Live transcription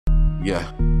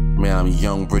Yeah, man, I'm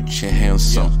young, rich, and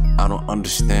handsome. I don't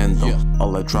understand them.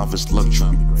 All I drive is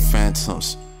luxury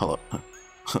phantoms. Hold up.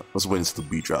 Let's wait until the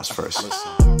beat drops first.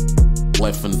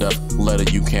 Life and death, letter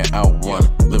you can't outrun.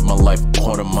 Live my life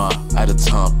quarter mile at a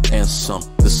time and some.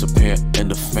 Disappear in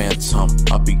the phantom.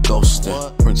 I be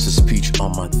ghosting. Princess Peach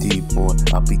on my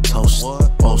D-board. I be toasting,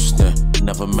 boasting.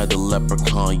 Never met a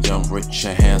leprechaun, young, rich,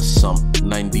 and handsome.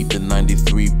 90 to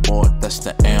 93 boy, that's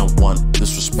the and one.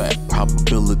 Disrespect,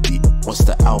 probability, what's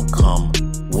the outcome?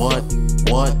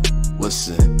 What?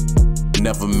 Listen.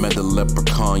 Never met a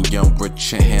leprechaun, young,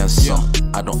 rich, and handsome.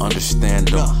 I don't understand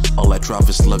them. All I drive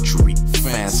is luxury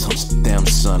phantoms. Damn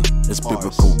son, it's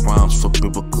biblical rhymes for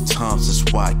biblical times.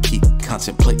 That's why I keep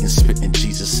contemplating, spitting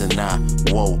Jesus and I.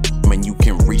 Whoa, man, you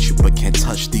can reach it but can't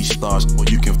touch these stars.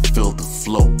 You can feel the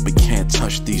flow but can't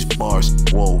touch these bars.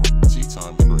 Whoa,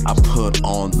 I put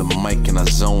on the mic and I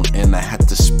zone in. I had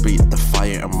to spit the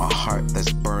fire in my heart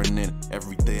that's burning.